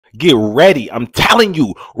Get ready. I'm telling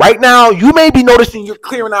you right now, you may be noticing you're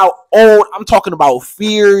clearing out old. I'm talking about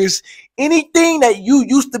fears. Anything that you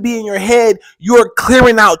used to be in your head, you're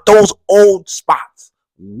clearing out those old spots.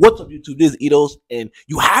 What's up, YouTube? This is Itos, and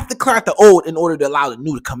you have to clear out the old in order to allow the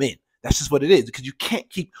new to come in. That's just what it is, because you can't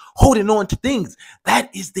keep holding on to things.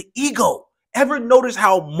 That is the ego. Ever notice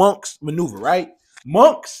how monks maneuver, right?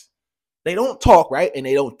 Monks, they don't talk, right? And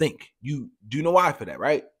they don't think. You do know why for that,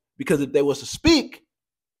 right? Because if they was to speak,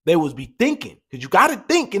 they would be thinking, because you got to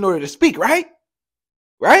think in order to speak, right?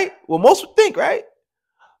 Right? Well, most would think, right?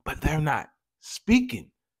 But they're not speaking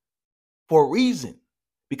for a reason.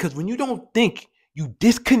 Because when you don't think, you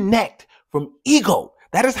disconnect from ego.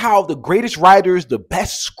 That is how the greatest writers, the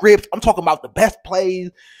best scripts, I'm talking about the best plays,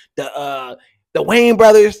 the Wayne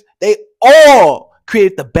brothers, they all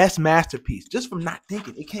created the best masterpiece just from not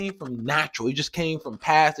thinking. It came from natural. It just came from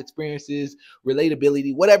past experiences,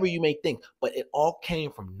 relatability, whatever you may think. But it all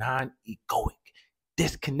came from non-egoic,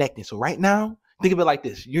 disconnecting. So right now, think of it like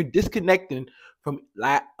this. You're disconnecting from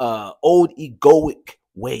old egoic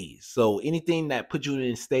ways. So anything that puts you in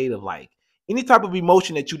a state of like any type of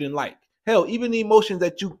emotion that you didn't like. Hell, even the emotions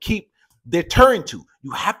that you keep deterring to,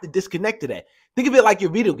 you have to disconnect to that. Think of it like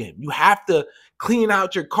your video game. You have to clean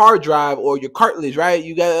out your card drive or your cartridge, right?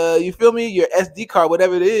 You got, you feel me? Your SD card,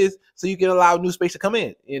 whatever it is, so you can allow new space to come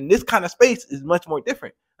in. And this kind of space is much more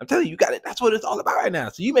different. I'm telling you, you got it. That's what it's all about right now.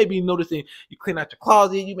 So you may be noticing you clean out your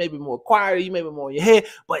closet. You may be more quieter. You may be more in your head,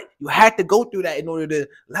 but you had to go through that in order to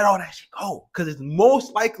let all that shit go. Because it's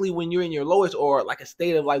most likely when you're in your lowest or like a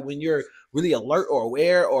state of like when you're really alert or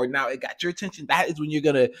aware or now it got your attention, that is when you're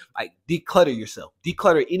going to like declutter yourself,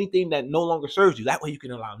 declutter anything that no longer serves you. That way you can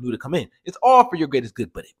allow new to come in. It's all for your greatest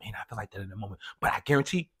good, but it may not feel like that in the moment. But I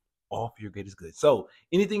guarantee all for your greatest good. So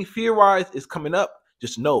anything fear-wise is coming up,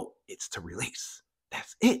 just know it's to release.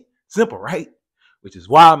 That's it. Simple, right? Which is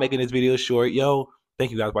why I'm making this video short. Yo, thank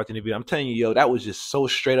you guys for watching the video. I'm telling you, yo, that was just so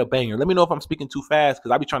straight up banger. Let me know if I'm speaking too fast,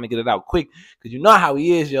 because I be trying to get it out quick, because you know how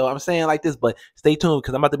he is, yo. I'm saying like this, but stay tuned,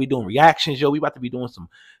 because I'm about to be doing reactions, yo. We about to be doing some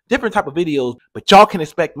different type of videos, but y'all can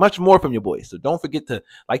expect much more from your boys. So don't forget to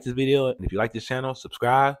like this video, and if you like this channel,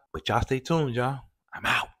 subscribe. But y'all stay tuned, y'all. I'm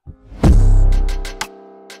out.